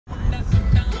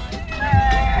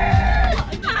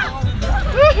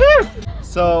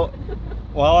So,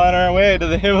 while on our way to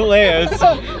the Himalayas,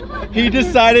 he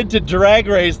decided to drag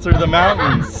race through the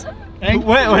mountains. And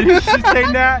what did she say,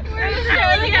 Nat? We're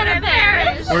surely gonna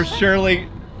perish. We're surely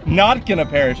not gonna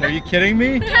perish. Are you kidding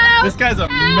me? No. This guy's a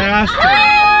master.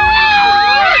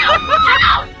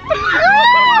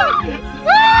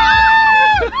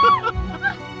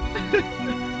 This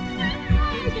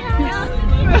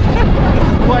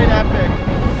is quite epic.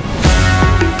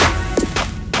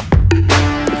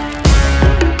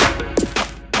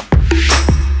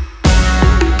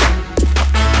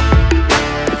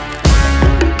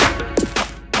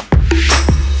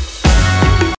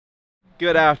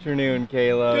 Good afternoon,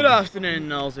 Caleb. Good afternoon,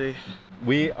 Nelsy.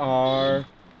 We are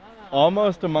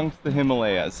almost amongst the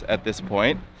Himalayas at this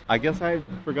point. I guess I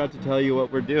forgot to tell you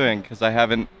what we're doing because I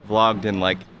haven't vlogged in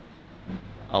like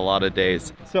a lot of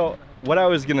days. So what I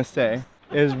was gonna say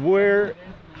is we're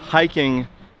hiking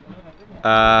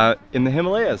in the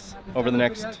Himalayas over the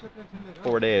next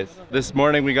 4 days. This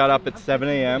morning we got up at 7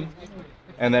 a.m.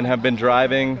 and then have been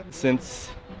driving since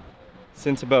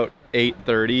about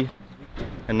 8:30.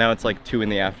 And now it's like 2 in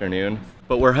the afternoon.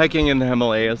 But we're hiking in the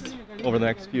Himalayas over the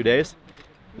next few days,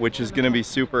 which is gonna be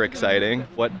super exciting.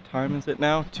 What time is it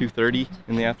now? 2:30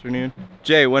 in the afternoon?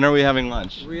 Jay, when are we having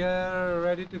lunch? We are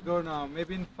ready to go now.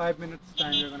 Maybe in 5 minutes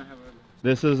time we're gonna have a...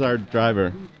 This is our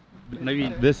driver.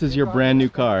 This is your brand new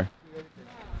car.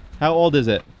 How old is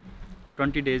it?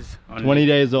 20 days. Only. 20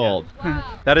 days old.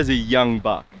 That is a young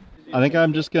buck. I think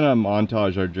I'm just gonna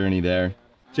montage our journey there.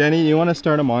 Jenny, you wanna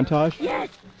start a montage? Yes.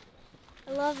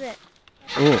 I love it.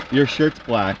 Oh, your shirt's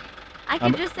black. I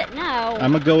can just sit now.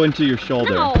 I'm gonna go into your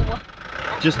shoulder. No.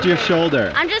 Just your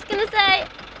shoulder. I'm just gonna say,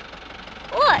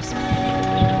 look.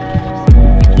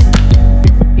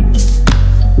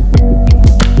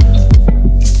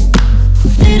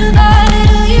 Little by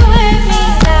little you wear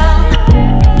me down.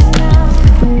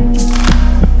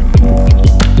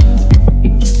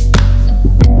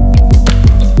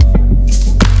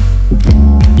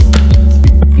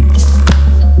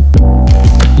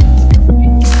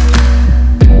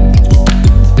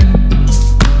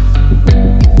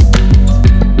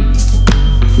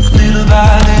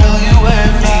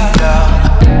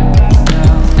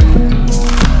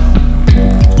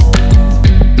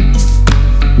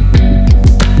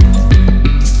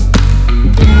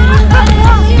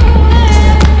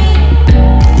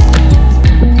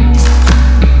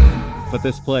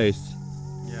 This place.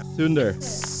 Yeah. Sundar.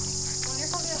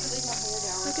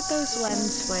 Look at those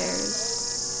lens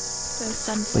flares. Those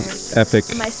sun flares. Epic.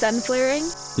 Am I sun flaring?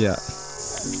 Yeah.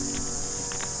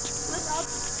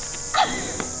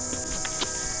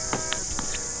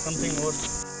 Something more.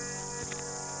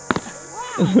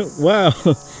 Wow.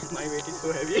 My weight is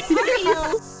so heavy.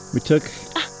 We took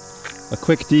a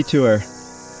quick detour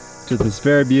to this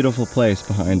very beautiful place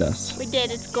behind us. We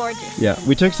did, it's gorgeous. Yeah,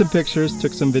 we took some pictures,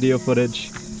 took some video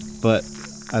footage, but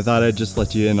I thought I'd just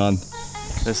let you in on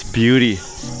this beauty.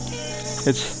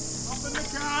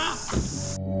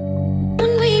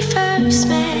 When we first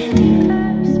met,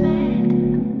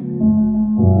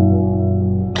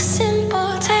 a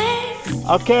simple text.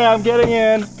 Okay, I'm getting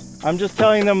in. I'm just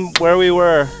telling them where we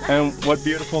were and what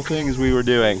beautiful things we were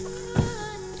doing.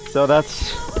 So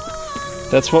that's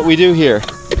what we do here.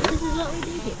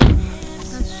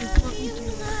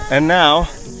 And now,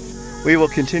 we will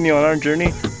continue on our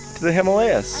journey to the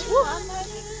Himalayas.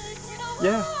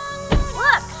 Yeah.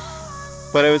 Look!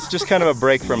 But it was just kind of a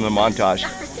break from the montage.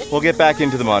 We'll get back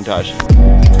into the montage.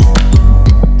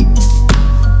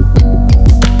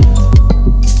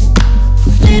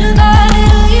 Little by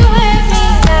little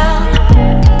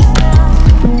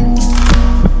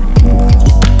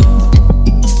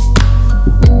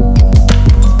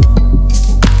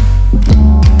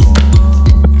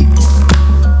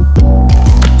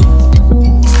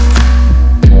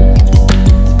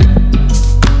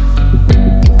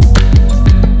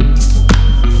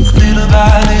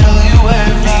you wear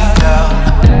me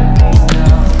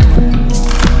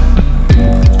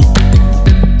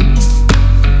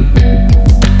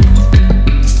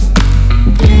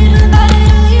down.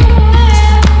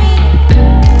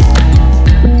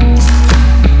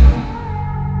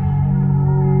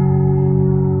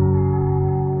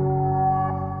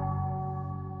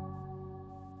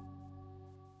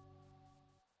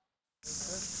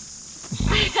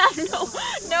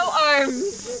 No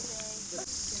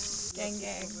arms. Gang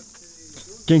gang.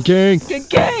 Gang gang. Gang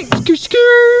gang. Skr skr.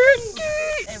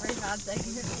 Every hot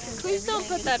second. Please don't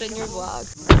put that in your vlog.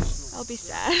 I'll be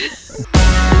sad.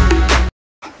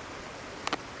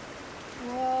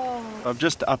 Whoa. I'm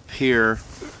just up here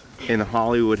in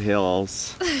Hollywood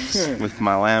Hills with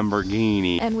my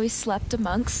Lamborghini. And we slept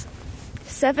amongst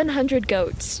 700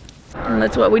 goats. And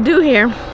that's what we do here.